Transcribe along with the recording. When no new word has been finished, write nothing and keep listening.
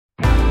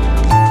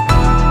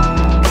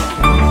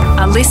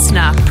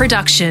listener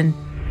production.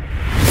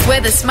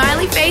 We're the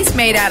smiley face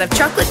made out of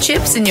chocolate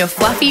chips in your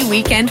fluffy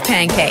weekend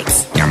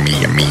pancakes. Yummy,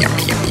 yummy,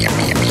 yummy, yummy,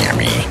 yummy, yummy,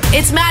 yummy.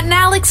 It's Matt and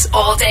Alex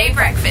all-day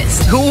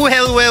breakfast.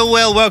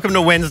 Well, welcome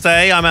to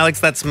Wednesday. I'm Alex,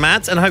 that's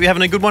Matt, and I hope you're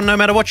having a good one no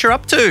matter what you're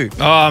up to.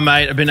 Oh,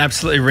 mate, I've been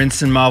absolutely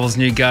rinsing Marvel's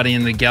new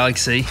Guardian of the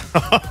Galaxy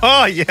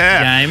Oh,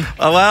 yeah. game.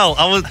 Oh, well,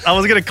 I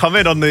was going to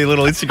comment on the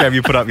little Instagram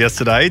you put up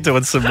yesterday,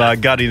 doing some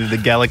Guardian of the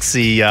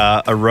Galaxy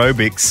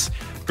aerobics.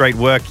 Great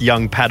work,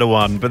 young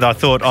Padawan. But I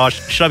thought,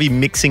 should I be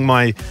mixing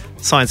my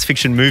science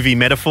fiction movie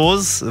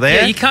metaphors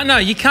there? Yeah,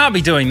 you can't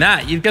be doing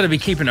that. You've got to be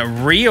keeping it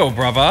real,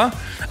 brother.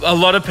 A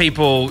lot of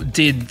people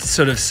did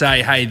sort of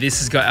say, hey, this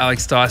has got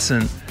Alex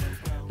Dyson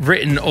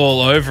written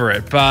all over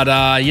it. But,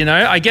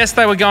 I guess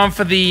they were going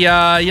for the,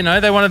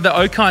 they wanted the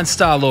Okine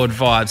Star-Lord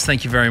vibes.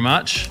 Thank you very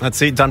much.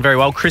 That's it. Done very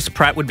well. Chris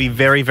Pratt would be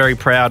very, very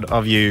proud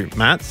of you,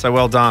 Matt. So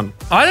well done.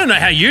 I don't know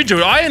how you do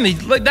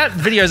it. That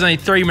video's only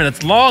 3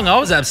 minutes long. I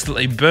was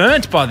absolutely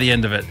burnt by the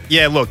end of it.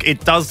 Yeah, look,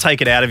 it does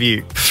take it out of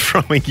you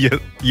throwing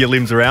your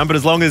limbs around, but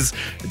as long as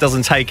it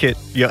doesn't take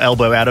your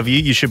elbow out of you,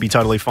 you should be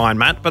totally fine,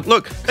 Matt. But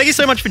look, thank you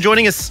so much for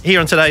joining us here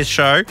on today's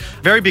show.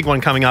 Very big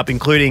one coming up,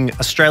 including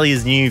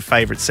Australia's new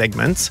favourite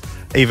segment,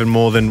 even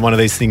more than one of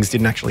these things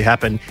didn't actually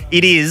happen.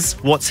 It is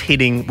What's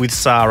Hitting with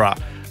Sara.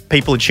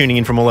 People are tuning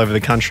in from all over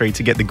the country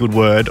to get the good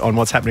word on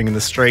what's happening in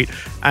the street.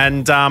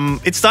 And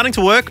it's starting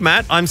to work,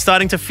 Matt. I'm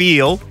starting to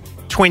feel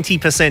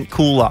 20%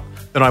 cooler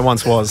than I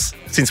once was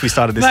since we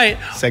started this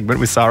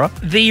segment with Sara.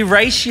 The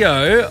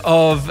ratio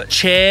of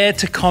chair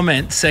to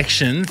comment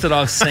sections that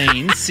I've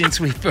seen since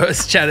we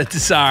first chatted to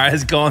Sara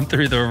has gone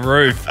through the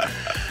roof.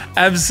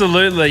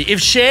 Absolutely.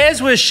 If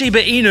shares were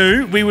Shiba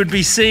Inu, we would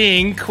be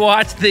seeing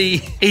quite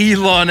the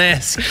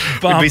Elon-esque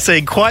bump. We'd be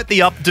seeing quite the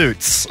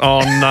updoots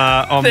on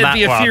that one. There'd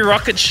be a few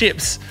rocket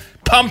ships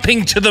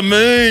pumping to the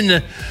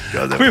moon.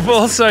 God, We've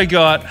also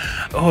got...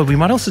 we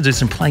might also do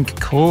some plank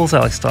calls,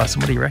 Alex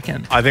Dyson. What do you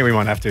reckon? I think we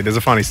might have to. There's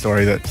a funny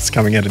story that's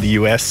coming out of the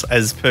US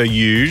as per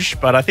usual,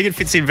 but I think it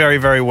fits in very,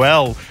 very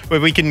well, where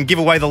we can give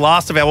away the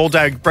last of our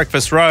all-day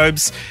breakfast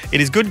robes.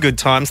 It is good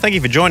times. Thank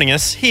you for joining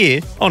us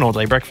here on All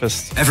Day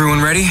Breakfast.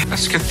 Everyone ready?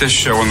 Let's get this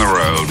show on the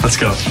road. Let's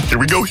go. Here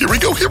we go.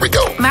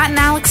 Matt and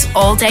Alex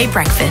all-day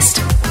breakfast.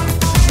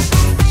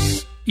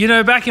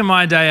 Back in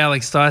my day,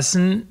 Alex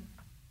Dyson,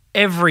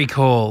 every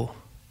call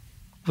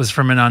was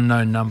from an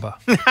unknown number.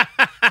 Yeah,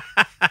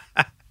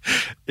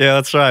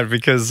 that's right,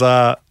 because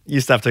you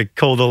used to have to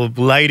call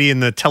the lady in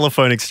the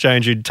telephone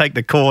exchange who'd take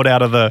the cord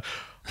out of the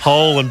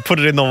hole and put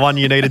it in the one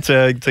you needed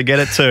to get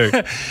it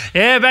to.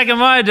 Yeah, back in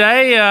my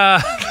day,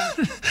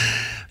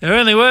 there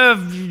only were,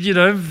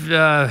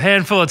 a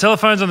handful of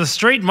telephones on the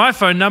street. My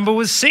phone number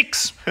was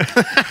 6.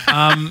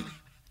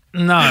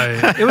 No,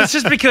 it was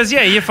just because,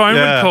 your phone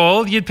would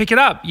call, you'd pick it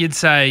up. You'd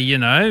say,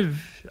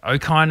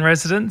 Okine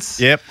residence.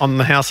 Yep, on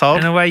the household.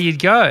 And away you'd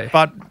go.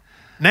 But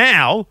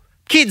now,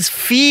 kids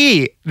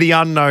fear the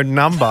unknown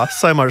number,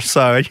 so much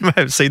so. You may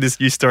have seen this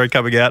news story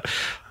coming out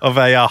of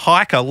a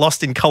hiker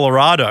lost in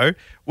Colorado,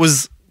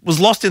 was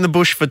lost in the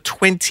bush for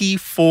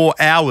 24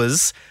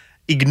 hours,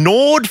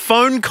 ignored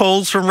phone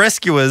calls from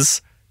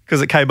rescuers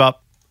because it came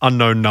up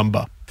unknown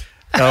number.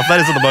 Now, if that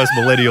isn't the most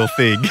millennial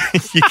thing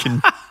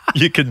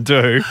you can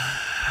do.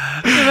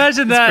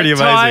 Imagine that, pretty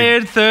amazing.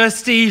 Tired,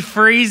 thirsty,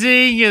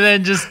 freezing, and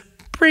then just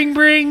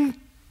bring.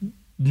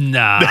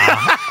 Nah,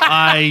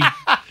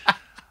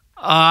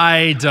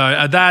 I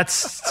don't.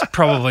 That's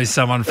probably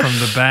someone from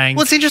the bank.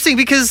 Well, it's interesting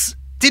because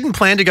didn't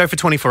plan to go for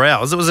 24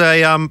 hours. It was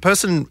a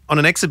person on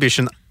an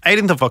exhibition,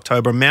 18th of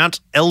October, Mount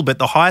Elbert,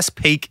 the highest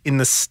peak in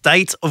the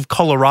state of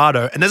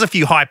Colorado. And there's a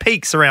few high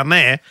peaks around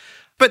there.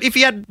 But if he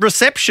had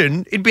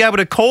reception, he'd be able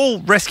to call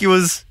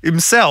rescuers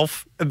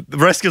himself. The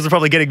rescuers are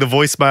probably getting the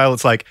voicemail.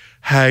 It's like,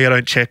 hey, I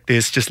don't check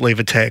this, just leave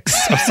a text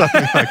or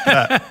something like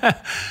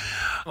that.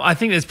 I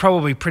think it's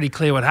probably pretty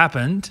clear what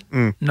happened.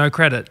 No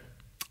credit.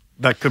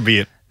 That could be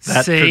it.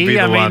 That See, could be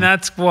the one.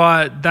 that's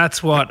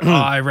what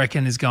I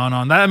reckon is going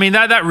on.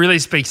 That really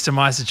speaks to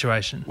my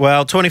situation.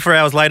 Well, 24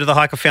 hours later, the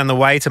hiker found the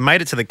way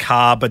made it to the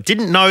car, but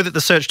didn't know that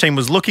the search team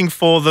was looking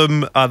for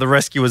them. The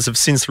rescuers have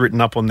since written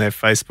up on their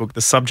Facebook.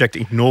 The subject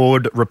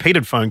ignored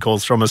repeated phone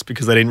calls from us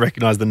because they didn't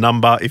recognise the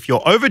number. If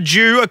you're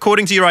overdue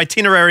according to your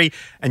itinerary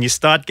and you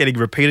start getting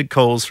repeated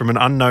calls from an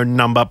unknown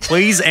number,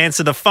 please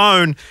answer the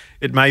phone.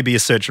 It may be a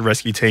search and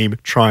rescue team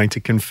trying to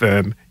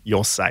confirm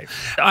you're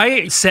safe.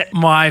 I set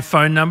my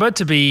phone number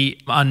to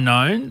be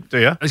unknown. Do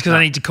you? It's because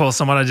I need to call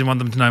someone. I didn't want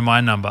them to know my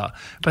number.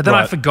 But then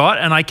I forgot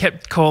and I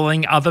kept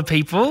calling other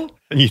people.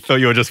 And you thought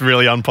you were just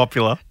really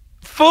unpopular?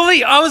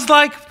 Fully. I was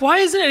like, why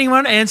isn't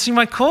anyone answering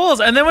my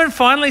calls? And then when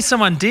finally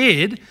someone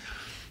did,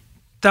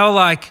 they were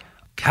like,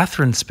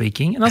 Catherine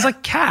speaking. And I was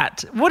like,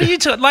 Kat, what are you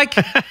talking? Like,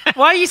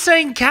 why are you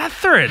saying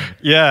Catherine?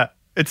 Yeah,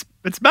 it's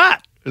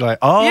Matt. Like,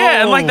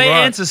 yeah, and like they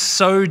answer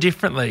so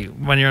differently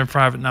when you're in a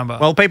private number.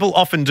 Well, people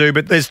often do,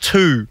 but there's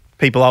two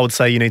people I would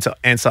say you need to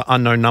answer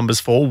unknown numbers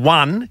for.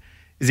 One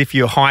is if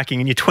you're hiking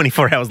and you're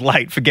 24 hours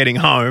late for getting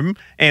home,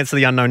 answer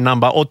the unknown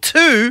number. Or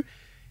two,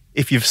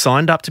 if you've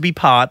signed up to be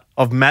part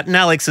of Matt and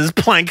Alex's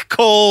Plank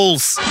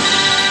Calls.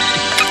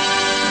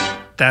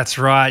 That's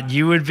right.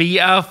 You would be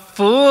a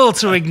fool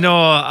to ignore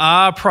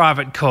our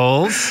private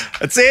calls.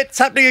 That's it. It's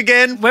happening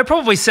again. We're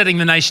probably setting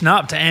the nation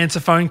up to answer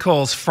phone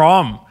calls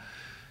from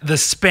the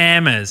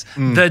spammers,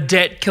 the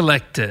debt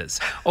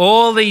collectors,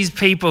 all these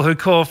people who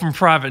call from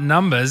private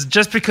numbers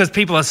just because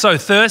people are so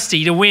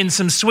thirsty to win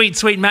some sweet,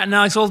 sweet Matt and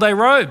Alex all-day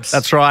robes.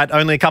 That's right.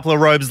 Only a couple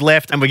of robes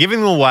left, and we're giving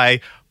them away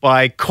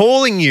by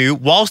calling you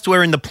whilst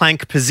we're in the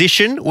plank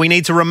position. We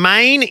need to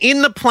remain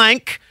in the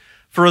plank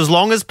for as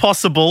long as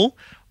possible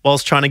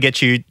whilst trying to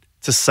get you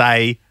to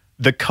say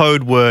the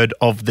code word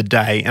of the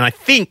day. And I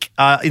think,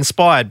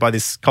 inspired by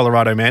this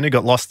Colorado man who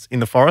got lost in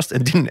the forest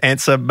and didn't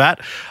answer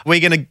Matt, we're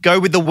going to go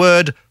with the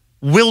word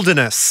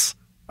wilderness.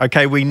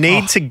 Okay, we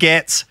need to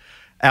get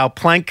our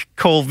plank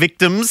call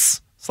victims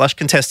 /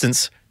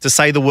 contestants to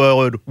say the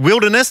word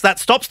wilderness. That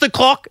stops the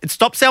clock. It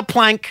stops our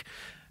plank.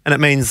 And it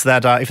means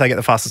that if they get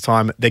the fastest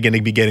time, they're going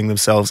to be getting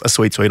themselves a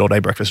sweet, sweet all-day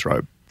breakfast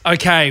robe.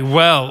 Okay,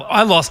 well,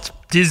 I lost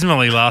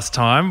dismally last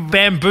time,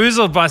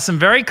 bamboozled by some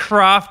very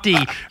crafty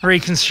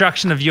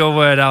reconstruction of your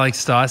word,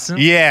 Alex Dyson.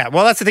 Yeah,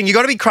 well, that's the thing. You've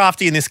got to be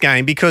crafty in this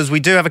game because we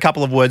do have a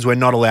couple of words we're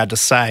not allowed to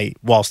say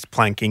whilst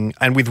planking.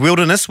 And with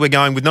wilderness, we're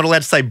going with not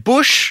allowed to say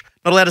bush,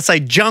 not allowed to say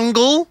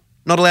jungle,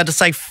 not allowed to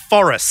say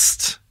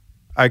forest.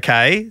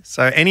 Okay,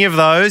 so any of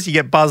those, you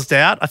get buzzed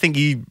out. I think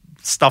you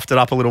stuffed it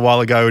up a little while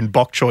ago in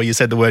bok choy. You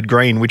said the word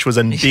green, which was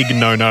a big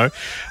no-no.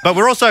 But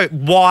we're also,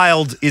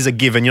 wild is a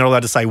given. You're not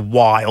allowed to say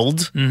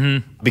wild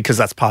because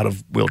that's part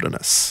of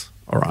wilderness.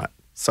 All right.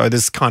 So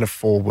there's kind of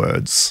 4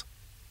 words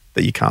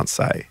that you can't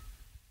say.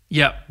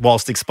 Yep.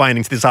 Whilst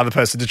explaining to this other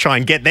person to try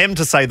and get them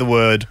to say the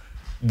word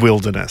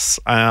wilderness.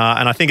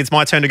 And I think it's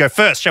my turn to go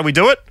first. Shall we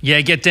do it?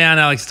 Yeah, get down,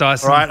 Alex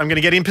Dyson. All right. I'm going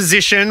to get in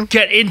position.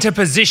 Get into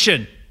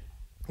position.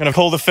 I'm going to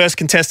call the first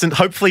contestant.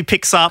 Hopefully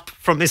picks up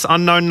from this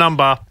unknown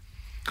number.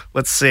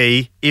 Let's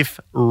see if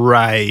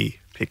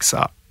Ray picks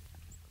up.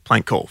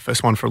 Plank call.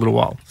 First one for a little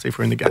while. See if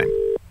we're in the game.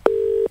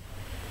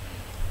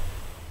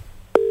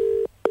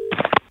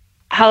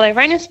 Hello,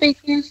 Raina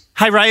speaking.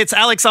 Hey, Ray, it's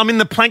Alex. I'm in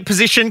the plank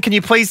position. Can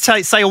you please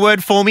say a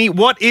word for me?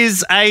 What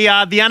is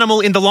the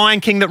animal in The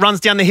Lion King that runs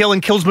down the hill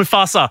and kills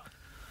Mufasa?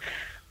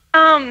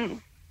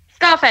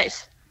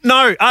 Scarface.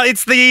 No,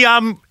 it's the...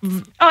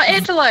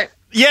 Antelope.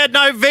 Yeah,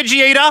 no,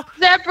 veggie eater.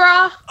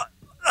 Zebra.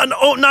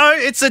 No,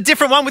 it's a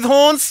different one with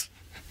horns.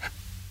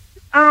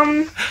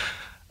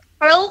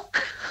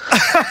 Elk.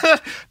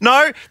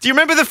 No. Do you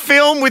remember the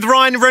film with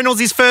Ryan Reynolds,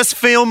 his first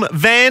film,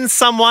 Van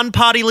Someone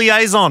Party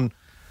Liaison?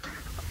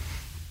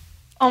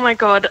 Oh my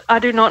God, I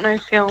do not know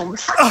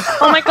films.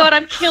 Oh my God,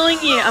 I'm killing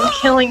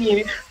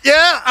you.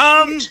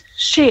 Yeah,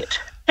 Shit.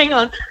 Hang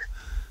on.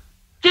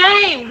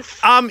 James.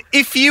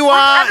 if you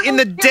are in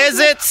the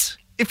desert,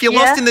 if you're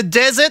lost in the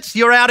desert,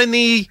 you're out in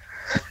the...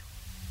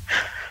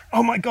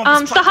 Oh my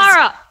God.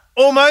 Sahara.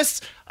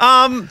 Almost.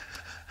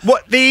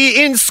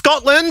 In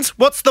Scotland,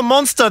 what's the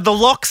monster? The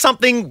loch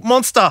something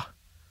monster.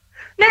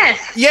 Ness.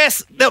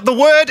 Yes, the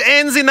word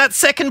ends in that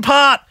second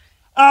part.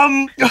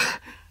 And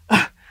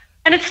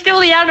it's still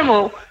the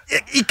animal.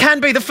 It can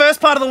be. The first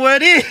part of the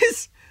word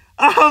is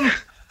a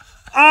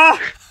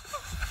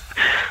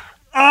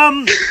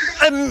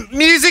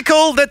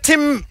musical that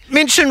Tim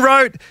Minchin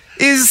wrote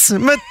is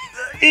I'm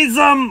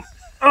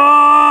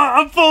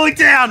falling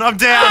down. I'm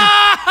down.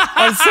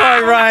 I'm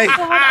sorry, Ray.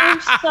 God,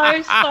 I'm so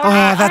sorry.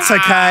 Oh, that's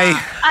okay.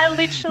 I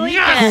literally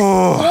get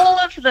all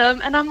of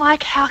them, and I'm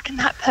like, how can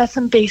that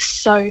person be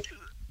so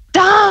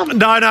dumb?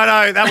 No.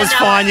 That was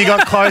fine. You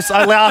got close.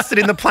 I lasted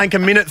in the plank a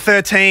minute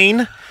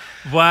 13.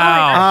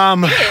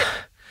 Wow.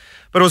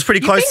 But it was pretty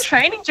You've close. been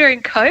training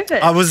during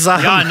COVID. I was. Yeah,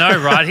 I know,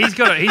 right? He's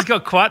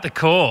got quite the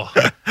core.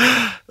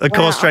 The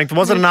core strength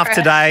wasn't enough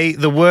today.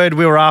 The word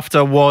we were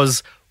after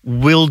was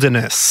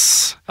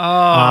wilderness.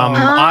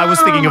 I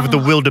was thinking of the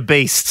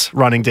wildebeest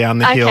running down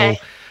the hill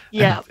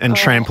and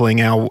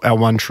trampling our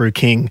one true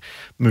king,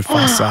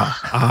 Mufasa.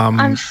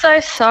 I'm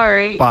so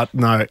sorry. But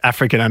no,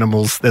 African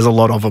animals. There's a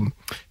lot of them.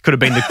 Could have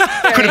been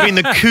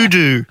the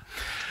kudu.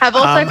 I've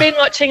also been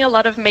watching a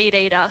lot of Meat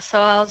Eater, so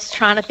I was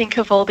trying to think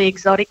of all the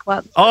exotic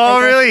ones.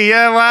 Oh, really?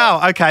 Yeah,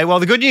 wow. Okay, well,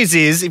 the good news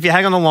is, if you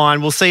hang on the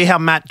line, we'll see how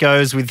Matt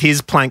goes with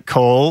his plank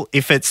call.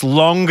 If it's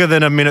longer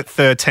than a minute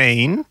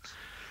 13,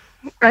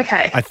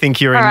 okay, I think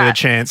you're in with a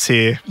chance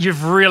here.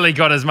 You've really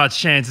got as much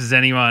chance as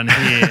anyone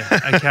here,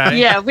 okay?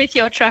 Yeah, with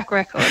your track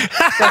record.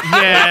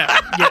 Yeah,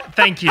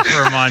 thank you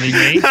for reminding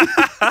me.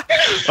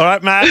 All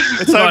right, Matt,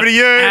 it's over to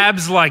you.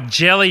 Abs like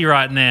jelly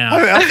right now.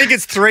 I think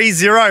it's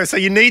 3-0, so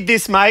you need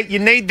this, mate. You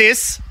need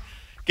this.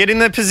 Get in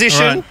the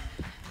position, Right.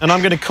 and I'm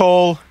going to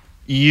call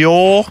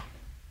your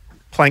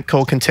plank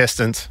call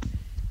contestant,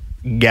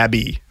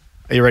 Gabby.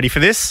 Are you ready for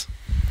this?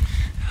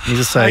 You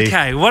just say...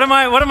 Okay, what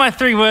are my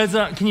 3 words?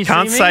 Can you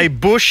Can't see me? say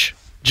bush,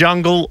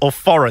 jungle, or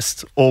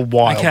forest, or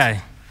wild. Okay,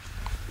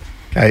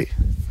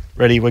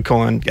 ready? We're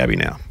calling Gabby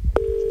now.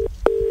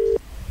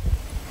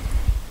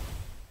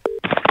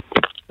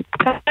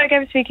 Hello,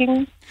 Gabby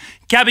speaking.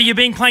 Gabby, you're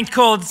being plank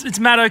called. It's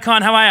Matt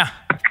O'Kine. How are you?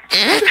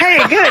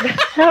 Hey, good.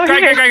 How are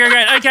Great. you?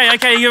 Okay.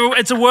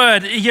 It's a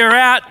word. You're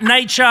out,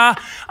 nature.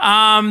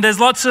 There's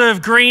lots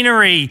of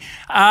greenery.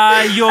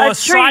 You're A tree,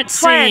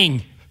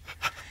 sightseeing.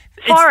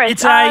 Forest.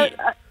 It's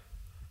a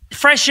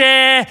fresh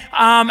air,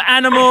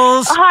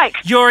 animals. A hike.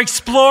 You're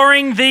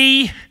exploring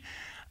the...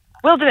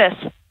 Wilderness.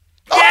 Done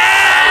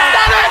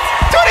it!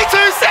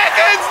 22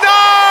 seconds! No!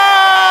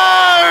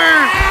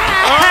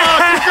 Oh,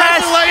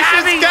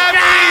 congratulations, Gabby!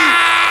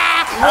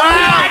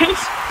 Wow!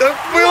 The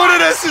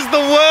wilderness is the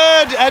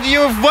word, and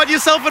you have won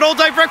yourself an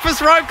all-day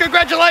breakfast robe.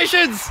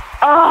 Congratulations!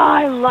 Oh,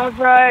 I love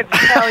ropes.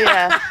 Hell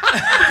yeah.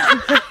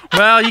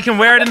 Well, you can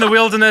wear it in the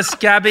wilderness,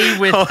 Gabby,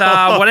 with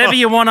whatever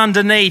you want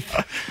underneath.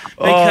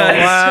 Because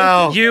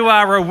wow. you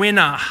are a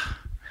winner.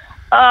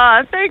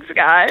 Oh, thanks,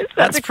 guys.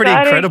 That's pretty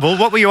exciting. incredible.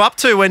 What were you up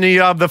to when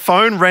the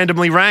phone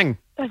randomly rang?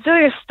 I was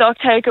doing a stock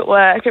take at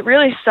work. It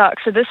really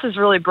sucks, so this has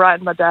really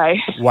brightened my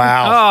day.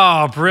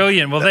 Wow. Oh,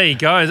 brilliant. Well, there you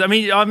go. I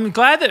mean, I'm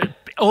glad that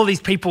all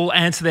these people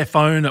answer their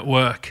phone at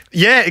work.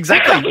 Yeah,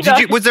 exactly.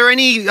 Was there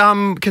any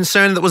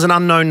concern that was an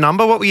unknown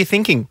number? What were you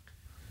thinking?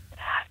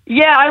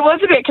 Yeah, I was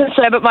a bit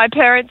concerned, but my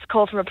parents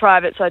call from a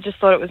private, so I just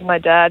thought it was my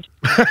dad.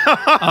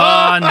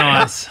 Oh,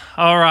 nice.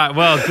 All right.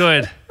 Well,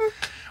 good.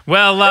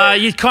 Well,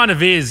 it kind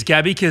of is,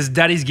 Gabby, because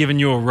Daddy's given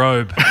you a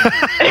robe.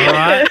 All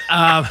right?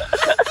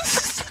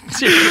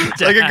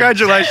 So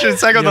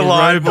congratulations. Hang on the Your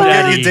line. robe We'll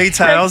get daddy. your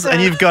details.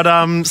 And you've got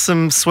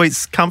some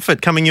sweet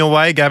comfort coming your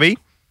way, Gabby.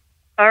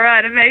 All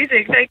right,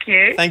 amazing. Thank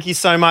you. Thank you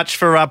so much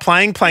for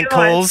playing Plank You're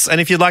welcome. Calls. And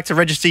if you'd like to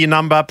register your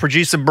number,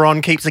 producer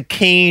Bron keeps a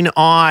keen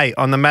eye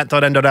on the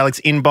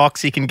matt.n.alex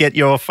inbox. You can get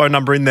your phone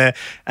number in there.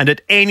 And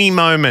at any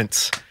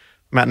moment,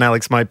 Matt and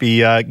Alex might be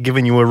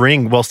giving you a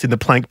ring whilst in the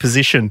plank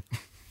position.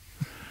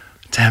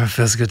 Damn, it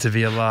feels good to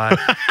be alive.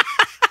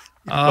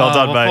 Well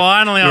done, mate.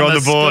 Finally You're on on the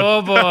the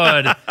board.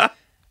 scoreboard.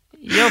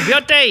 Yo,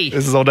 beauty.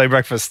 This is All Day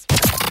Breakfast.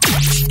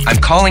 I'm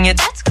calling it.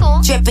 That's cool.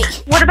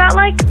 Trippy. What about,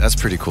 like, That's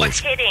pretty cool.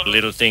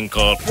 Little thing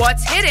called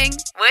What's hitting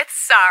with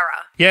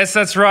Sara? Yes,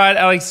 that's right,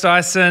 Alex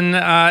Dyson.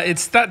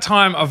 It's that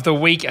time of the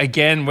week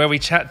again where we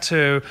chat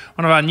to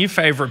one of our new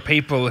favourite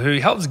people who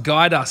helps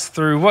guide us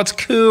through what's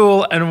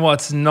cool and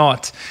what's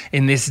not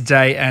in this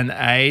day and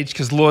age.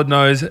 Because Lord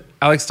knows,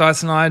 Alex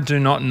Dyson and I do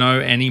not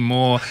know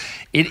anymore.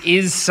 It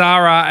is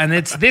Sara, and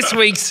it's this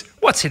week's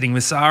What's Hitting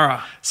with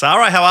Sara.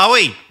 Sarah, how are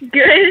we?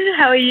 good?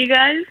 How are you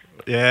guys?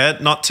 Yeah,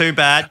 not too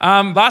bad.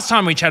 Last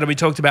time we chatted, we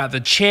talked about the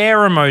chair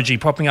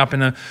emoji popping up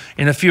in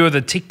a few of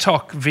the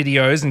TikTok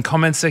videos and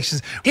comment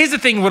sections. Here's the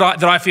thing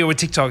that I feel with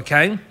TikTok,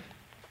 okay?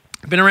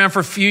 I've been around for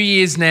a few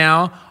years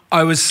now.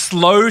 I was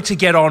slow to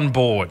get on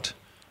board.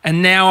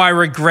 And now I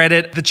regret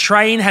it. The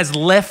train has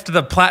left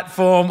the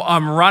platform.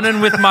 I'm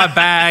running with my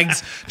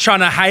bags, trying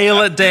to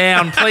hail it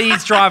down.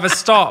 Please, driver,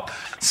 stop.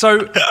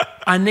 So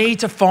I need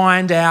to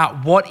find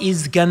out what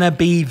is going to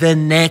be the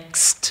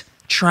next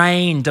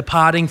train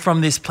departing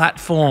from this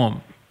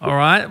platform. All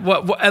right?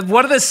 What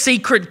are the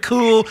secret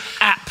cool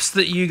apps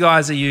that you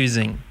guys are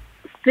using?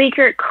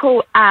 Secret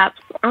cool apps.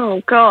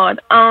 Oh,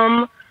 God.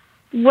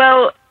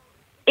 Well,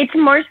 it's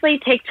mostly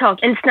TikTok,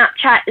 and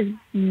Snapchat is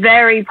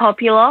very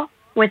popular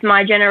with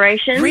my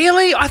generation.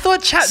 Really? I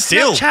thought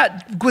Still.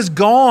 Snapchat was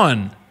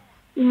gone.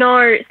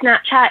 No,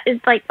 Snapchat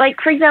is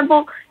like for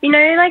example, you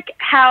know, like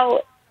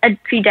how a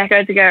few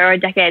decades ago or a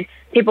decade,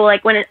 people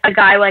like when a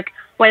guy like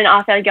went and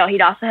asked out a girl, he'd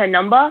ask for her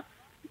number.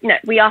 No,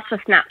 we ask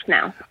for snaps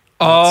now.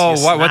 Oh,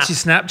 your what's your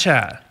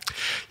Snapchat?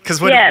 Because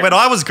when Yeah.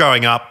 I was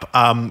growing up,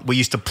 we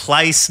used to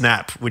play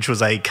Snap, which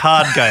was a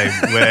card game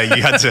where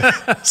you had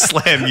to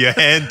slam your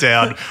hand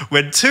down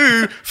when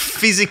two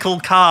physical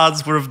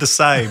cards were of the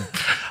same.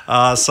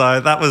 So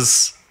that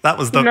was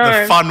the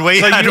No. fun we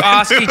So had. you when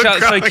ask we were each other.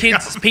 So growing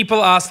up.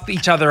 people ask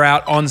each other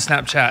out on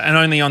Snapchat and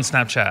only on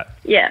Snapchat.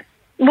 Yeah.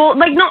 Well,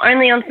 like not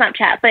only on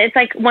Snapchat, but it's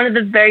like one of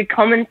the very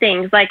common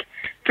things. Like,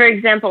 for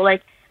example,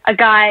 like a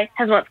guy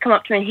has once come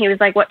up to me and he was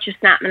like, "What's your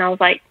Snap?" And I was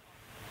like,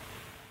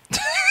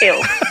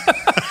 "Ew."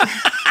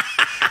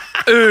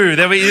 Ooh,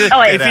 there we. Oh,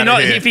 wait.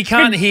 If you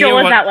can't The hear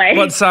door's that way.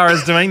 what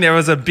Sarah's doing, there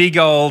was a big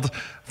old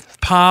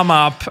palm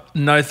up.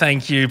 No,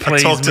 thank you.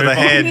 Please Talk to move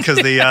the on. head because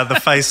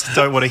the face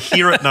don't want to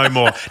hear it no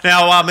more.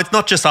 Now, it's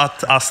not just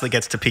us that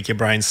gets to pick your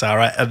brain,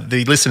 Sarah.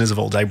 The listeners of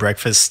All Day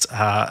Breakfast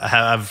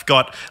have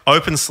got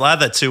open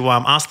slather to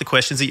ask the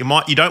questions that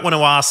you don't want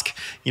to ask,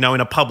 in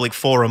a public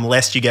forum,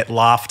 lest you get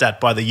laughed at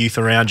by the youth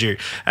around you.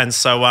 And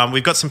so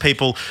we've got some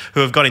people who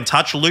have got in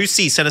touch.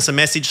 Lucy sent us a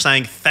message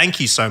saying, "Thank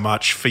you so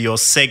much for your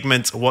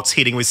segment, What's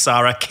Hitting with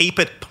Sarah. Keep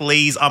it,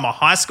 please. I'm a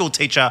high school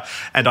teacher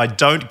and I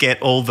don't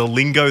get all the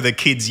lingo the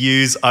kids use.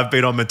 I've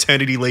been on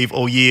maternity leave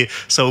all year,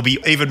 so I'll be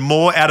even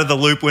more out of the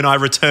loop when I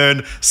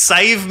return.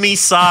 Save me,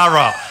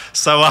 Sarah."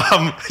 So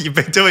you've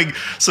been doing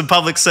some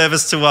public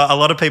service to a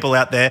lot of people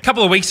out there. A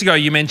couple of weeks ago,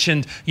 you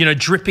mentioned,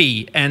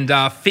 Drippy and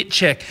Fit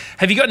Check.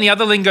 Have you got any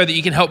other lingo that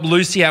you can help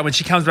Lucy out when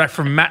she comes back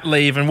from mat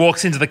leave and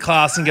walks into the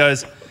class and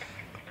goes,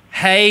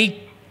 "Hey,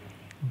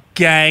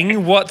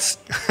 gang, what's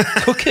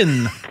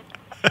cooking?"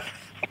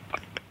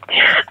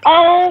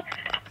 Oh,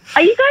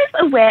 are you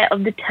guys aware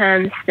of the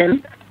term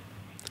simp?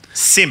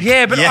 Simp.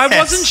 Yeah, but I Yes.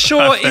 wasn't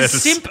sure. I've heard Is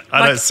of- simp I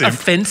know like simp.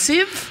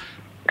 offensive?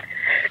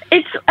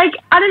 It's like,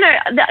 I don't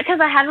know, because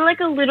I had like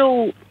a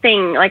little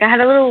thing, like I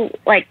had a little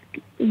like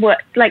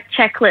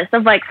checklist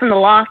of like from the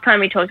last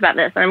time we talked about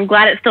this, and I'm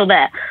glad it's still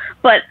there.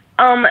 But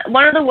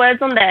one of the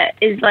words on there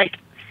is like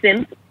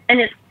simp,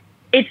 and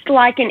it's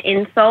like an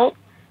insult,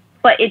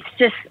 but it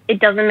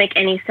doesn't make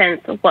any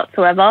sense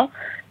whatsoever.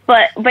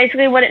 But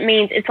basically what it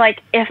means, it's like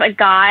if a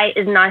guy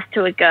is nice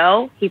to a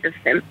girl, he's a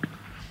simp.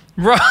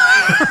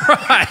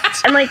 Right.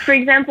 And like, for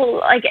example,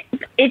 like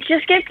it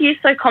just gets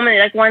used so commonly.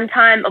 Like one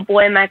time a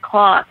boy in my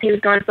class, he was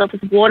going to fill up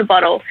his water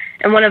bottle,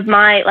 and one of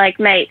my like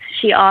mates,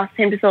 she asked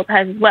him to fill up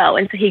hers as well,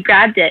 and so he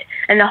grabbed it,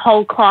 and the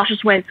whole class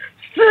just went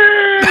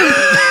and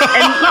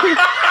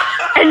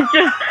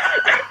just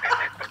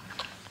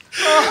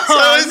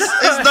So is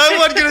no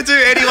one going to do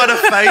anyone a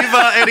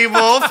favour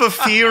anymore for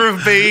fear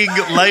of being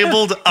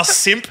labelled a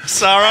simp,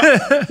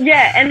 Sarah?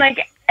 yeah, and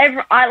like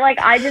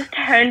I just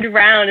turned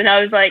around and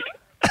I was like,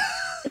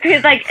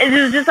 because like it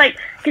was just like,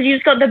 because you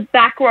just got the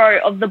back row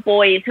of the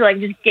boys who like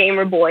just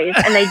gamer boys,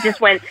 and they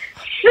just went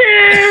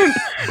simp,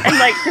 and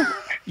like just,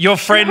 Your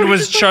friend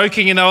was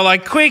choking and they were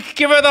like, quick,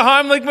 give her the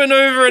Heimlich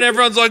maneuver. And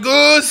everyone's like,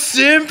 oh,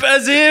 simp,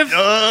 as if.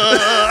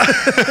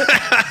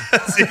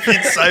 As if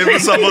you'd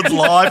save someone's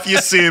life, you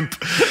simp.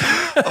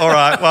 All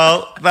right,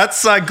 well,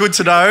 that's good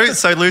to know.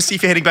 So, Lucy,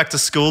 if you're heading back to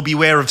school,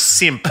 beware of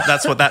simp.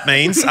 That's what that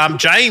means.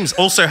 James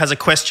also has a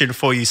question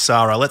for you,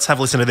 Sarah. Let's have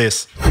a listen to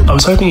this. I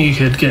was hoping you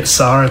could get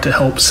Sara to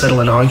help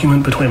settle an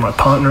argument between my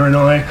partner and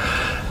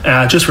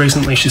I. Just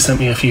recently, she sent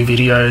me a few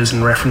videos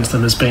and referenced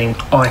them as being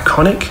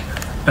iconic.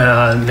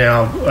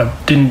 Now, I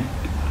didn't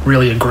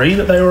really agree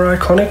that they were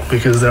iconic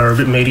because they're a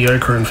bit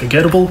mediocre and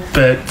forgettable,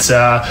 but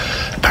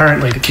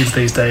apparently the kids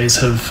these days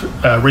have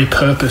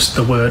repurposed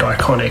the word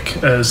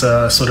iconic as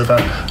a sort of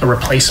a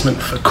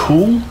replacement for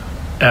cool.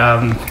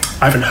 I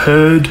haven't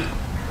heard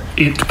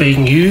it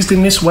being used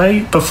in this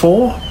way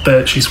before,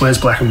 but she swears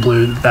black and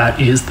blue that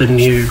is the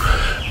new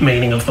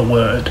meaning of the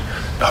word.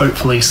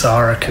 Hopefully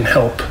Sara can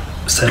help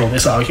settle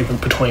this argument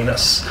between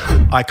us.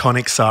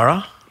 Iconic,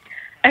 Sarah.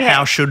 okay.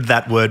 How should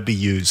that word be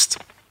used?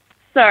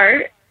 So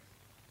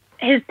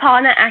his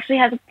partner actually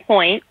has a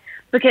point,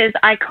 because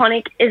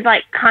iconic is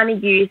like kind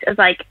of used as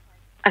like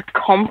a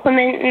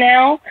compliment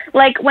now.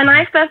 Like when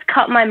I first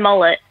cut my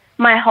mullet,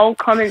 my whole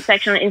comment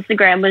section on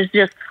Instagram was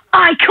just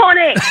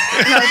iconic.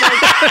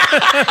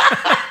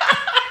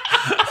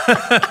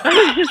 And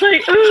I was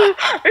like, ooh,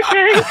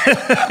 okay.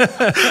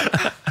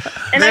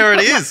 And There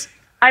it is.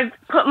 I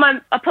put my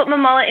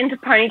mullet into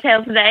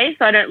ponytail today,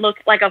 so I don't look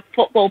like a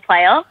football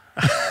player.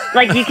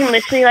 Like you can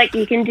literally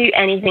you can do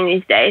anything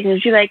these days,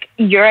 and you're like,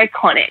 you're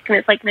iconic, and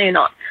it's like, no, you're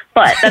not.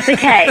 But that's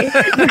okay.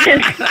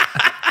 Because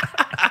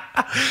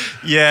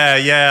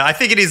Yeah. I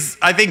think it is.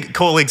 I think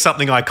calling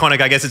something iconic,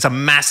 I guess it's a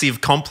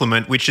massive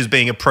compliment, which is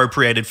being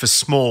appropriated for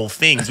small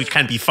things, which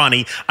can be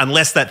funny,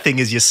 unless that thing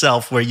is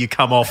yourself, where you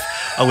come off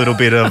a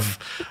bit of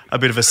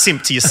a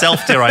simp to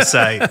yourself, dare I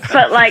say.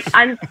 But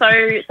I'm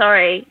so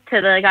sorry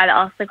to the guy that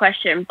asked the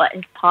question, but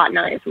his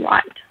partner is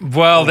right.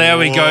 Well, there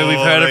we go. We've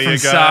heard there it from you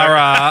go.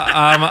 Sarah.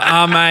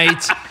 Our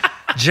mate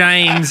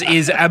James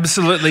is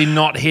absolutely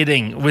not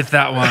hitting with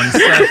that one.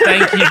 So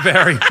thank you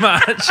very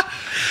much.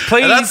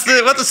 Please. And that's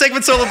what the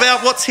segment's all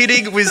about. What's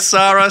hitting with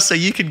Sarah, so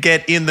you can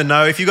get in the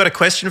know. If you've got a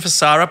question for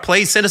Sarah,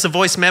 please send us a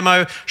voice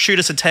memo, shoot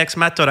us a text,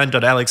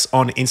 matt.and.alex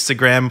on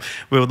Instagram.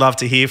 We would love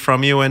to hear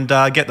from you and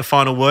get the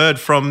final word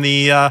from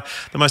the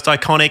most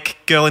iconic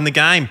girl in the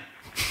game.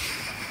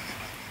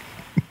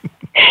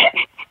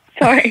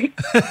 Sorry.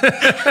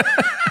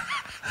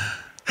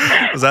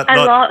 Was that I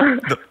not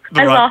laugh- the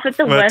I right laugh at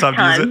the word worst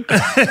to use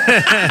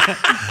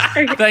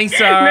it? Thanks,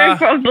 Sarah. No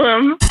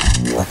problem.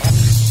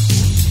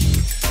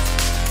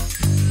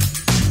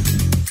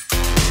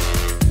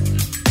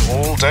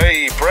 All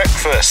day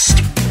breakfast.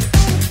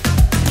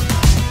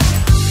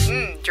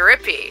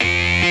 Drippy.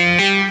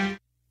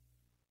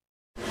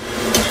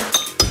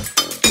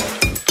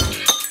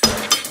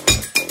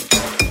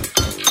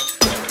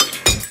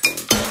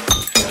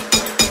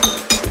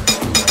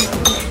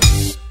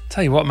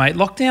 Tell you what, mate,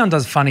 lockdown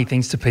does funny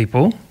things to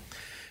people.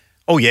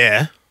 Oh,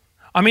 yeah.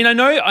 I mean, I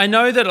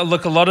know that,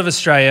 look, a lot of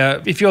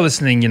Australia, if you're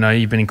listening,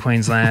 you've been in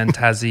Queensland,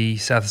 Tassie,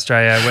 South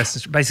Australia,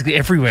 Western, basically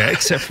everywhere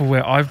except for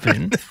where I've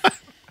been.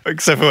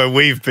 Except for where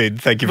we've been.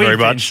 Thank you very We've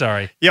been, much.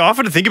 sorry. Yeah, I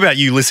often think about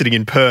you listening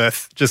in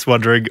Perth, just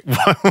wondering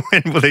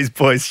when will these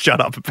boys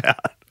shut up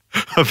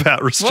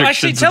about restrictions. Well,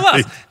 actually, tell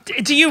and us,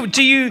 things.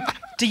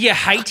 do you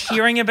hate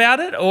hearing about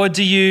it, or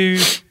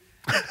is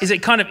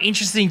it kind of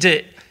interesting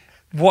to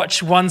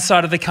watch one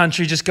side of the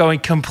country just going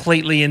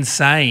completely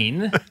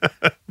insane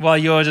while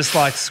you're just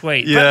like,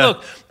 sweet. Yeah. But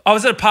look, I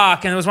was at a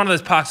park, and it was one of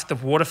those parks with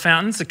the water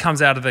fountains that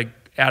comes out of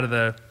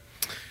the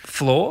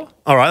floor.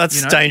 All right,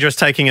 that's dangerous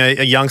taking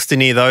a youngster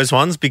near those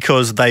ones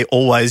because they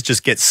always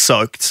just get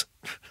soaked.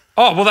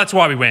 Oh, well, that's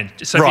why we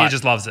went. Sophia Right.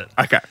 just loves it.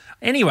 Okay.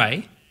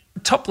 Anyway, a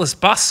topless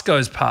bus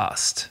goes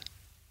past.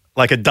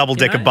 Like a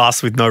double-decker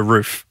bus with no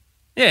roof.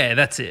 Yeah,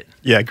 that's it.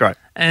 Yeah, great.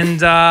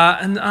 And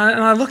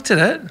I looked at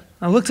it.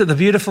 I looked at the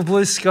beautiful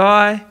blue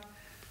sky.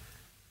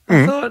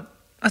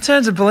 I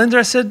turned to Belinda,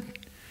 I said,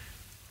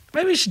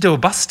 maybe we should do a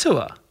bus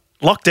tour.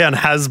 Lockdown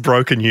has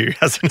broken you,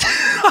 hasn't it?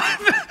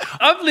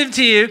 I've lived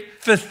here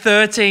for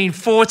 13,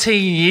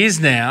 14 years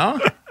now.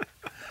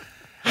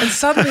 And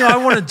suddenly I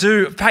want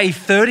to pay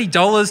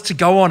 $30 to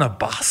go on a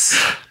bus.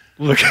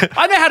 Look,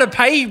 I know how to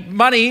pay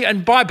money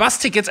and buy bus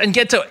tickets and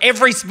get to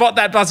every spot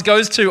that bus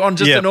goes to on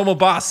just a normal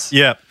bus.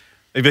 Yeah,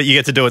 but you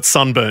get to do it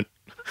sunburnt.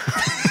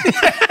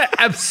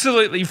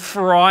 Absolutely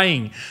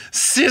frying,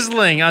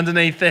 sizzling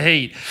underneath the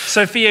heat.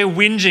 Sophia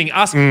whinging,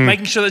 us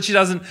making sure that she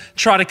doesn't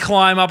try to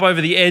climb up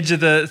over the edge of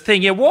the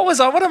thing. Yeah, what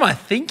am I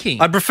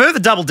thinking? I prefer the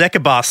double-decker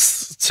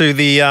bus to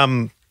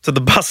the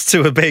bus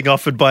tour being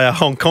offered by a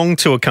Hong Kong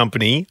tour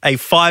company, a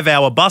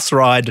 5-hour bus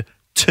ride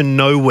to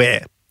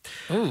nowhere.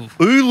 Ooh.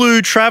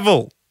 Ulu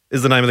Travel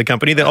is the name of the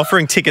company. They're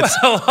offering tickets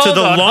to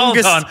the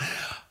longest. Hold on.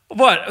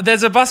 What?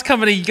 There's a bus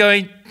company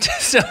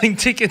selling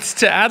tickets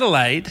to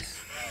Adelaide.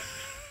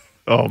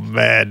 Oh,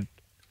 man.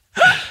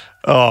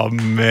 Oh,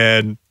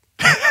 man.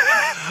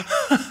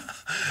 I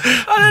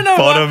don't know.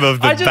 Bottom of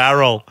the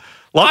barrel.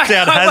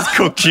 Lockdown has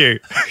cooked you.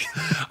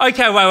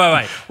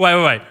 Okay,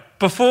 wait.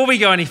 Before we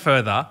go any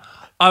further,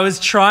 I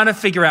was trying to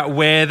figure out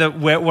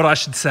what I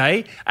should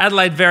say.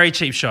 Adelaide, very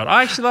cheap shot.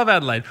 I actually love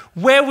Adelaide.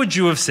 Where would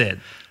you have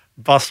said?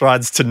 Bus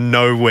rides to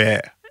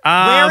nowhere.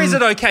 Where is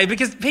it okay?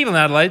 Because people in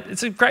Adelaide,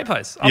 it's a great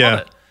place. I love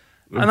it.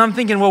 And I'm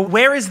thinking, well,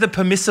 where is the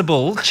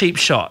permissible cheap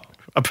shot?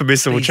 A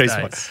permissible cheap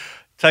shot.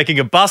 Taking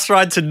a bus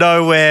ride to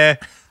nowhere,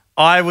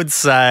 I would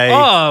say.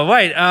 Oh,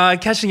 wait.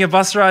 Catching a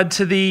bus ride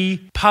to the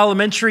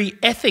Parliamentary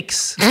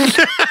Ethics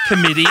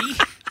Committee.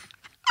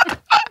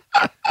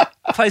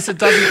 A place that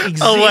doesn't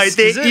exist. Oh, wait,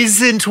 there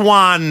isn't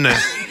one.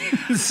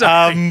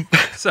 Sorry.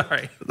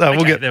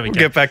 We'll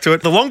get back to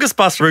it. The longest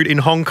bus route in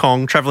Hong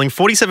Kong, travelling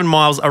 47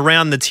 miles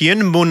around the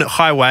Tien Mun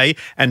Highway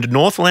and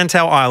North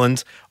Lantau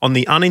Island on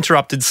the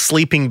uninterrupted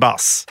sleeping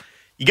bus.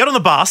 You get on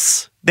the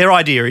bus, their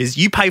idea is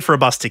you pay for a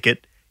bus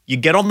ticket, you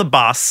get on the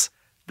bus,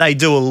 they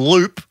do a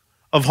loop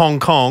of Hong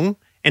Kong,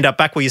 end up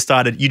back where you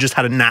started, you just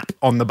had a nap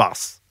on the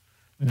bus.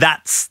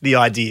 That's the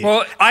idea.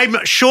 Well,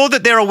 I'm sure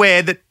that they're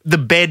aware that the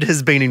bed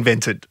has been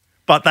invented,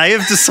 but they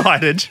have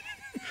decided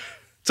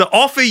to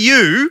offer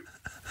you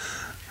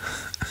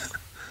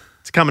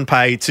to come and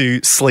pay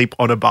to sleep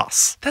on a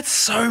bus. That's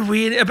so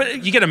weird.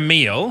 But you get a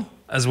meal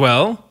as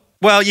well.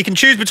 Well, you can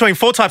choose between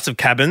 4 types of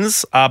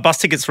cabins. Bus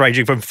tickets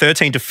ranging from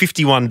 $13 to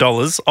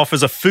 $51,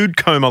 offers a food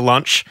coma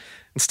lunch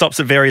and stops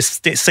at various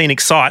scenic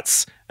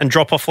sites and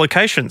drop-off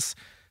locations.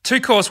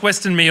 2-course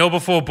Western meal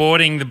before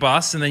boarding the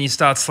bus and then you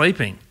start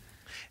sleeping.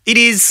 It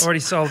is...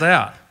 Already sold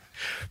out.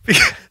 And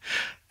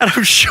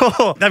I'm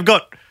sure they've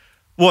got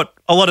what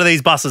a lot of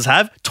these buses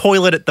have,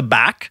 toilet at the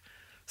back.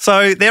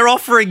 So they're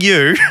offering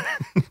you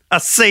a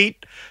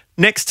seat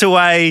next to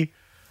a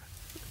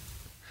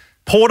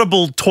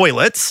portable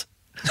toilet,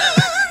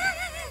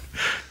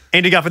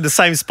 ending up in the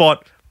same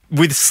spot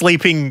with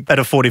sleeping at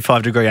a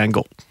 45-degree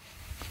angle.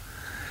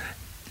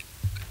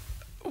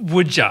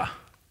 Would ya?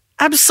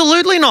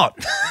 Absolutely not.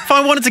 If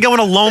I wanted to go on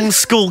a long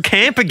school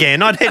camp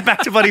again, I'd head back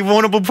to bloody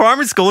Warrnambool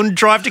Primary School and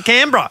drive to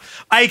Canberra,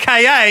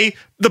 a.k.a.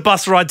 the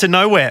bus ride to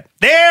nowhere.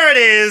 There it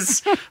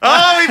is.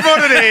 Oh, we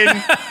brought it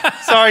in.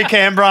 Sorry,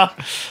 Canberra.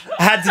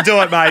 Had to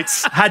do it,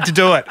 mates. Had to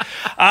do it.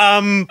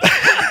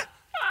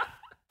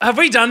 Have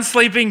we done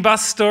sleeping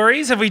bus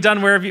stories? We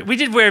did Where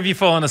Have You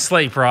Fallen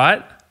Asleep,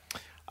 right?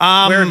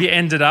 Where have you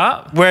ended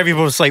up? Where have you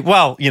fallen asleep?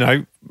 Well,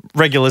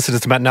 regular listeners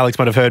to Matt and Alex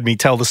might have heard me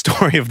tell the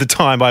story of the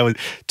time I was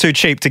too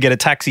cheap to get a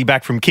taxi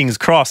back from King's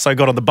Cross. So I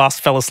got on the bus,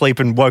 fell asleep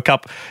and woke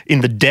up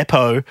in the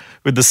depot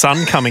with the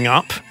sun coming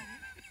up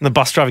and the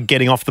bus driver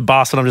getting off the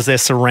bus and I'm just there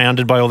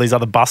surrounded by all these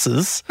other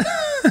buses.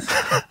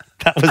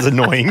 That was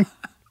annoying.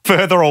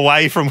 Further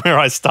away from where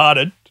I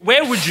started.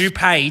 Where would you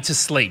pay to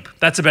sleep?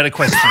 That's a better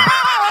question.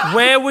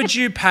 Where would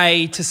you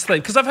pay to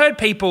sleep? Because I've heard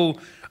people...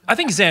 I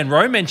think Zan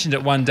Rowe mentioned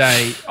it one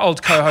day,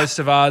 old co-host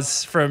of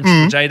ours from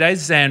Triple J Days,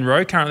 Zan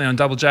Rowe, currently on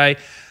Double J.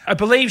 I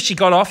believe she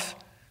got off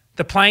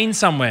the plane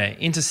somewhere,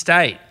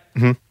 interstate.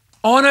 Mm-hmm.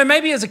 Oh, no,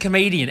 maybe as a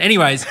comedian.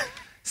 Anyways,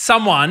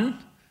 someone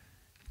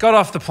got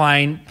off the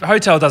plane. The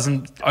hotel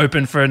doesn't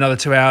open for another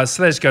 2 hours,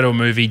 so they just go to a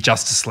movie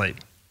just to sleep.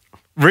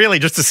 Really?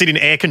 Just to sit in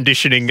air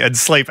conditioning and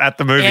sleep at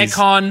the movies?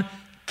 Aircon,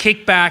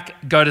 kick back,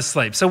 go to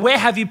sleep. So where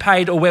have you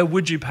paid or where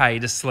would you pay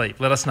to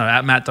sleep? Let us know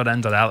at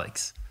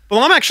matt.n.alex. Well,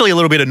 I'm actually a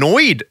little bit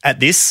annoyed at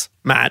this,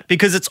 Matt,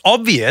 because it's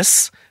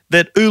obvious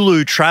that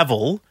Ulu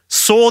Travel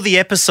saw the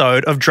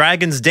episode of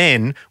Dragon's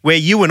Den where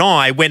you and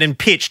I went and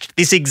pitched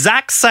this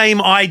exact same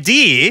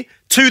idea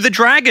to the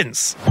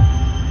dragons.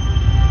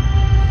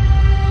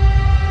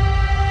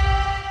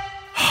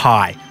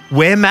 Hi,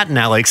 we're Matt and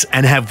Alex,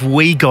 and have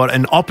we got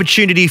an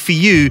opportunity for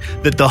you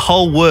that the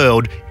whole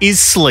world is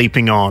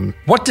sleeping on?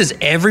 What does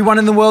everyone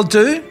in the world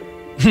do?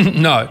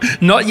 No,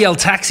 not yell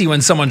taxi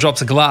when someone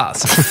drops a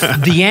glass.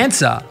 The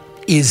answer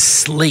is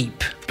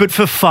sleep. But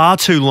for far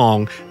too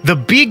long, the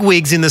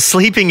bigwigs in the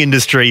sleeping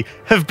industry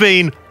have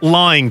been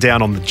lying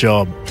down on the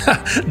job.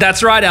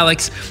 That's right,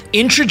 Alex.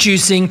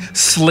 Introducing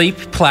Sleep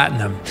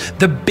Platinum,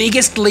 the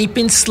biggest leap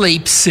in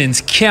sleep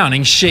since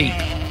counting sheep.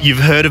 You've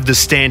heard of the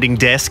standing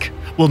desk?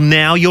 Well,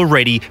 now you're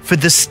ready for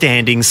the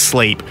standing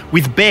sleep,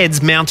 with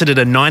beds mounted at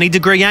a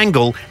 90-degree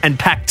angle and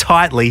packed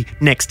tightly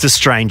next to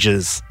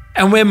strangers.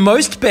 And where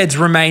most beds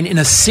remain in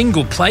a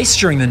single place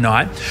during the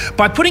night,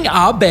 by putting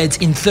our beds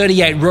in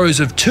 38 rows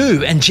of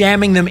 2 and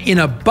jamming them in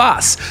a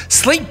bus,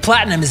 Sleep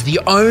Platinum is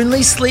the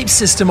only sleep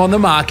system on the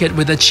market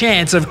with a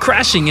chance of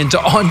crashing into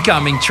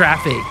oncoming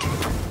traffic.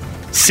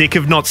 Sick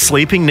of not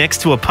sleeping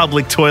next to a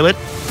public toilet?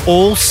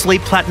 All Sleep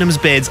Platinum's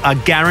beds are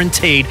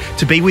guaranteed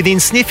to be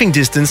within sniffing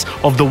distance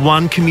of the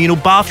one communal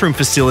bathroom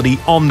facility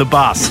on the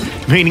bus,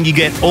 meaning you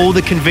get all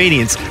the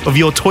convenience of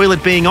your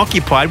toilet being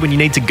occupied when you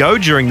need to go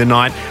during the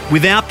night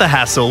without the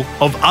hassle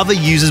of other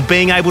users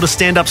being able to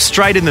stand up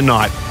straight in the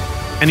night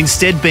and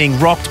instead being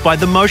rocked by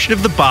the motion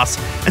of the bus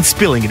and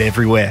spilling it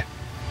everywhere.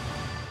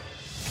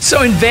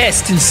 So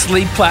invest in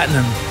Sleep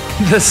Platinum,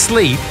 the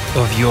sleep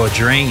of your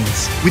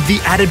dreams. With the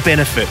added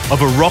benefit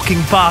of a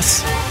rocking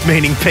bus,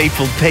 meaning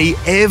people pee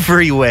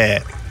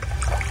everywhere.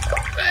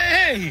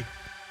 Hey!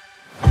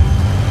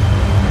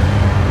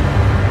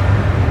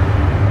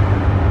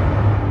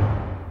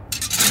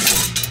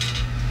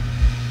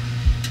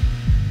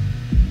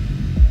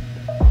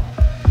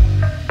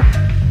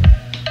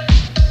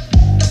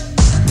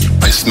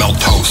 I smell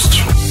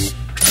toast.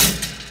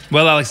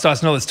 Well, Alex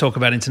Dyson, let's talk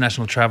about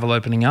international travel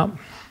opening up.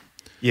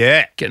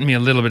 Yeah. Getting me a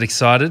little bit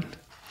excited.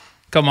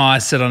 Got my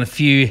eyes set on a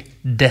few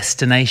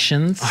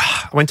destinations.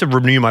 I went to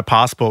renew my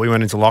passport. We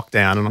went into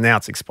lockdown and now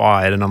it's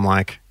expired and I'm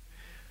like,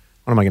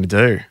 what am I going to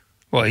do?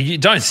 Well, you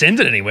don't send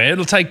it anywhere.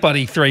 It'll take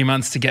bloody 3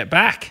 months to get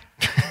back.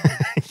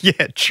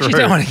 Yeah, true. You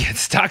don't want to get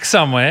stuck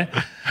somewhere.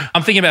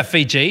 I'm thinking about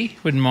Fiji,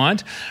 wouldn't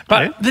mind.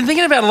 But Yeah. been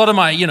thinking about a lot of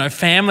my,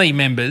 family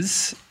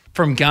members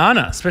from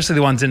Ghana, especially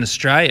the ones in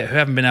Australia who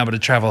haven't been able to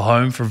travel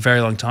home for a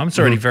very long time. It's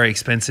already very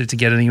expensive to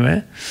get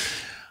anywhere.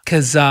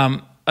 Because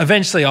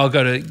eventually I'll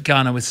go to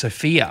Ghana with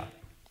Sophia.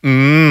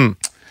 And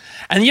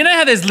you know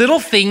how there's little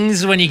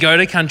things when you go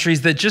to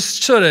countries that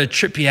just sort of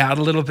trip you out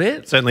a little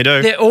bit? Certainly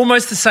do. They're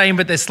almost the same,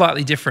 but they're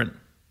slightly different.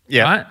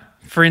 Yeah. Right?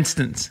 For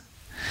instance,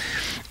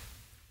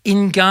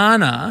 in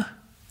Ghana,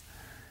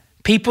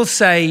 people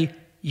say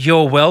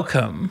you're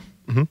welcome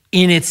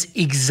in its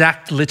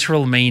exact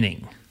literal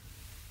meaning,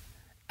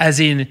 as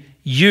in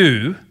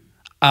you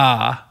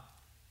are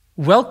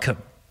welcome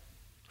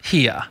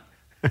here.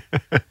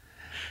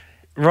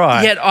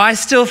 Right. Yet I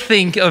still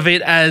think of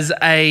it as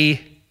a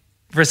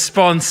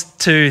response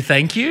to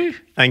thank you.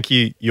 Thank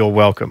you. You're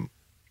welcome.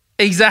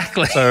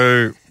 Exactly.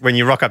 So when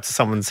you rock up to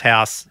someone's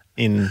house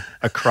in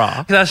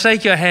Accra. They'll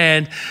shake your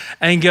hand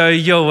and go,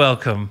 you're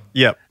welcome.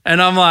 Yep.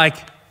 And I'm like,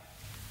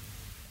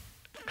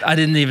 I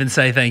didn't even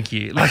say thank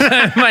you. Like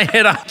in my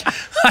head, I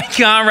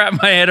can't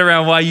wrap my head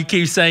around why you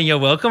keep saying you're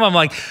welcome. I'm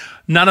like,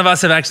 none of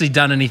us have actually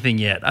done anything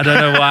yet. I don't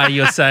know why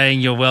you're saying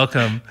you're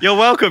welcome. You're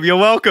welcome. You're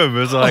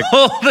welcome. It's like,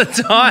 All the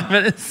time.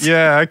 And,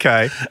 yeah,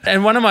 okay.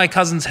 and one of my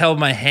cousins held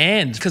my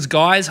hand because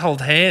guys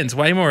hold hands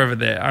way more over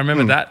there. I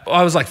remember that.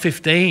 I was like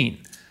 15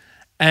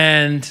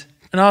 and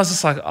I was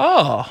just like,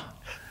 oh,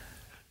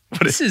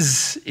 this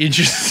is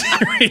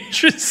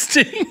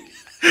interesting.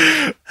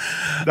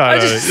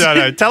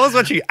 No. Tell us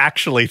what you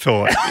actually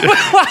thought.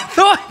 I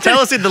thought Tell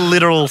us in the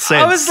literal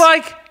sense. I was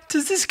like,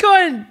 does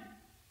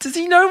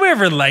he know we're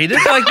related?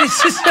 Like,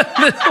 this is a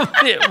little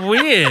bit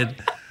weird.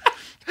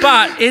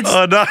 But it's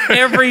all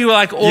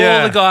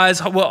the guys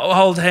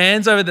hold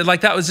hands over there.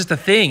 Like, that was just a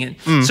thing.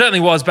 It certainly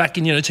was back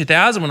in,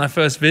 2000 when I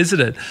first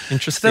visited.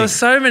 Interesting. So there were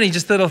so many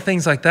just little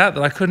things like that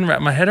I couldn't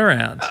wrap my head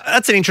around.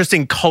 That's an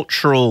interesting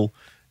cultural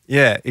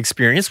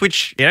experience,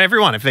 which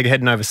everyone, if they're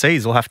heading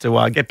overseas, will have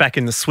to get back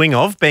in the swing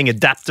of being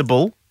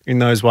adaptable in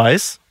those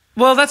ways.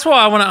 Well, that's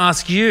why I want to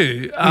ask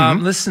you,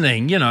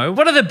 listening,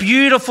 what are the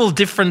beautiful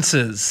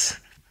differences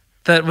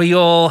that we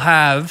all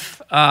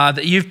have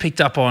that you've picked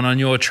up on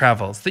your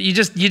travels that you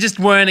just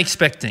weren't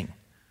expecting?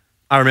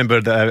 I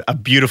remember a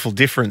beautiful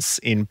difference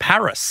in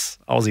Paris.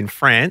 I was in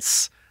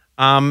France.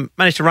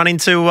 Managed to run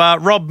into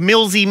Rob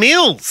Millsy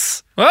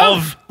Mills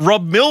of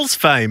Rob Mills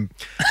fame.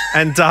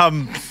 And,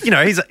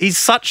 he's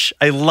such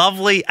a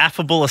lovely,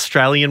 affable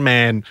Australian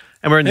man.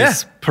 And we're in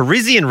this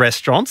Parisian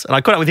restaurant. And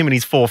I caught up with him and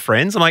his 4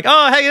 friends. I'm like,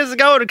 oh, hey, how's it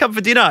going? To come for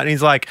dinner. And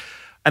he's like,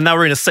 and they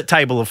were in a set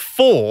table of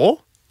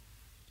 4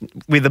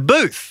 with a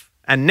booth.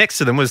 And next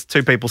to them was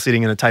 2 people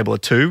sitting in a table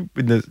of 2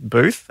 with the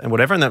booth and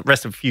whatever. And the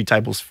rest of a few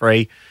tables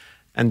free.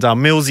 And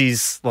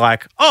Millsy's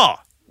like, oh,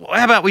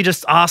 how about we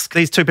just ask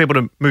these 2 people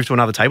to move to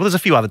another table? There's a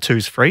few other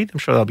 2s free. I'm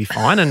sure they'll be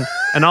fine. And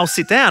I'll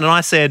sit down. And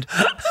I said,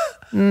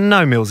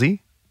 no, Millsy.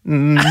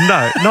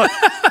 No,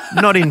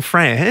 not in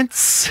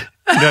France.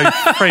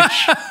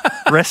 French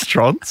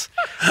restaurants.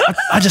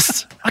 I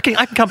can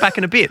come back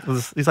in a bit.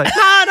 He's like,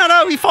 no,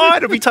 we'll be fine.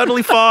 It'll be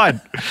totally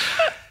fine.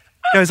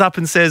 Goes up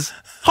and says,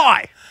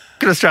 hi,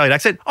 thick Australian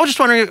accent. I was just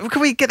wondering,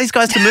 can we get these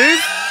guys to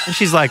move? And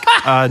she's like,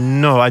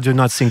 no, I do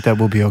not think that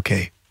will be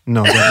okay.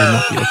 No, that will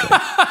not be okay.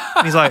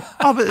 And he's like,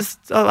 oh, but it's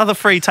other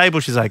free table.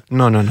 She's like,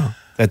 no.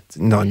 That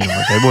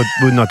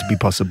would not be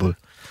possible.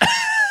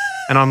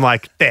 And I'm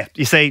like, there,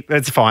 you see,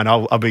 that's fine.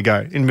 I'll be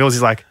go. And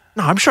Millsy's like,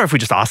 no, I'm sure if we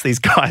just ask these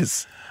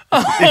guys.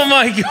 Oh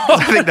my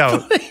God. I think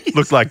they'll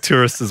look like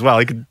tourists as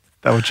well.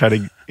 They were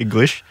chatting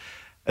English.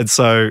 And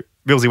so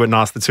Millsy went and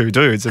asked the two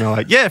dudes, and they're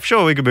like, yeah,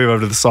 sure, we can move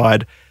over to the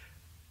side.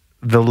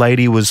 The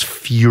lady was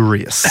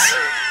furious.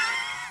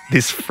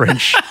 This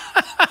French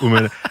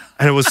woman.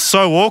 And it was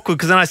so awkward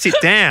because then I sit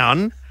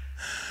down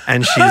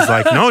and she's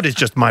like, no, it is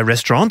just my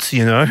restaurant,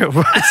 you know.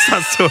 It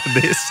starts doing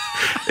this.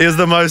 It was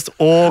the most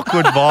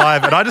awkward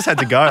vibe. And I just had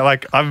to go.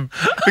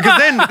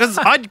 Because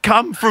I'd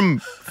come from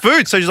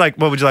food. So she's like,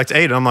 what would you like to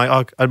eat? And I'm like,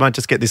 oh, I might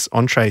just get this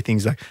entree thing.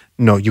 She's like,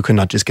 no, you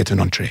cannot just get an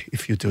entree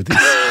if you do this.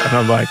 And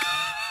I'm like,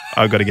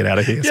 I've got to get out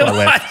of here. So I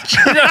left.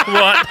 You know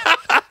what?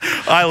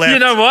 I left. You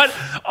know what?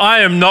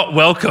 I am not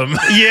welcome.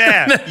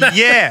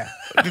 Yeah.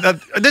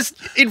 This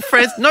in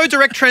France, no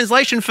direct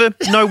translation for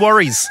no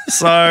worries.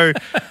 So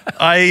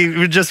I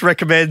would just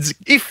recommend,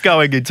 if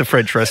going into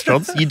French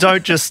restaurants, you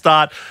don't just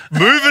start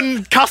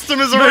moving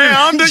customers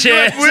around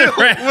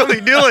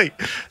willy-nilly.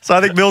 So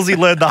I think Millsy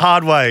learned the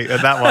hard way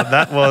at that one.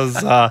 That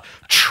was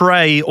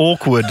tray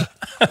awkward.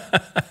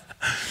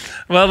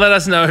 Well, let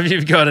us know if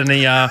you've got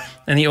any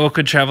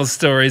awkward travel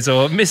stories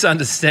or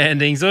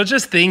misunderstandings or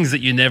just things that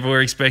you never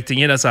were expecting.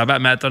 Hit us up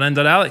at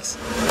matt.n.alex.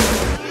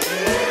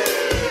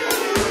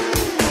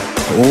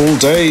 All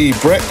day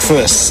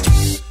breakfast.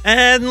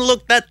 And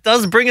look, that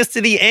does bring us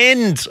to the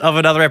end of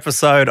another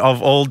episode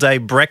of All Day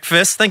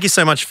Breakfast. Thank you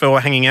so much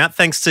for hanging out.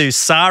 Thanks to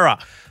Sara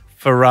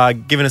for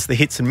giving us the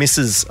hits and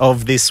misses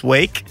of this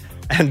week.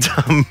 And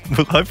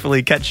we'll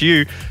hopefully catch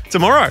you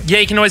tomorrow. Yeah,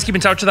 you can always keep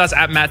in touch with us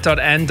at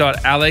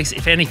matt.n.alex.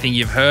 If anything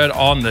you've heard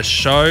on the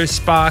show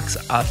sparks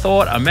a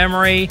thought, a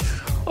memory,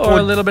 or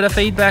a little bit of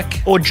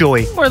feedback. Or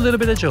joy. Or a little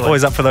bit of joy.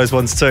 Always up for those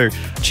ones too.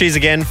 Cheers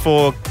again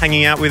for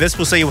hanging out with us.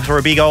 We'll see you for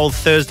a big old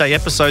Thursday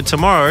episode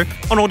tomorrow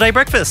on All Day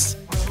Breakfast.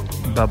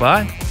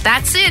 Bye-bye.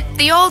 That's it.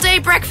 The All Day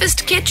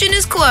Breakfast kitchen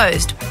is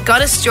closed.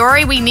 Got a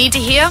story we need to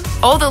hear?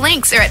 All the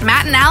links are at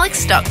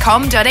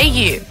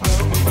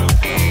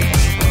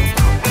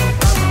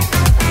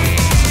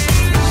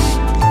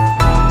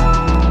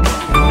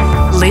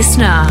mattandalex.com.au.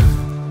 Listener.